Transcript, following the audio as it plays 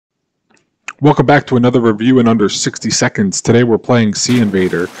Welcome back to another review in under 60 seconds. Today we're playing Sea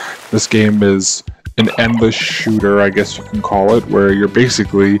Invader. This game is an endless shooter, I guess you can call it, where you're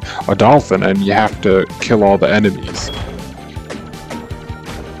basically a dolphin and you have to kill all the enemies.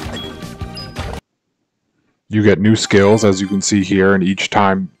 You get new skills, as you can see here, and each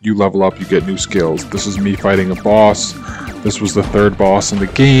time you level up you get new skills. This is me fighting a boss. This was the third boss in the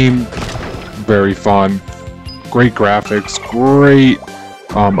game. Very fun. Great graphics, great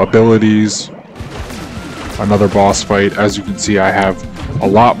abilities. Another boss fight. As you can see, I have a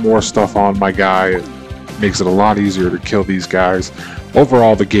lot more stuff on my guy. It makes it a lot easier to kill these guys.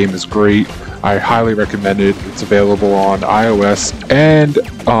 Overall, the game is great. I highly recommend it. It's available on iOS and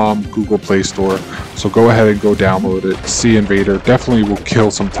Google Play Store. So go ahead and go download it. Sea Invader definitely will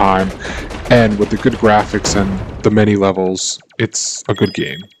kill some time. And with the good graphics and the many levels, it's a good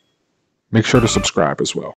game. Make sure to subscribe as well.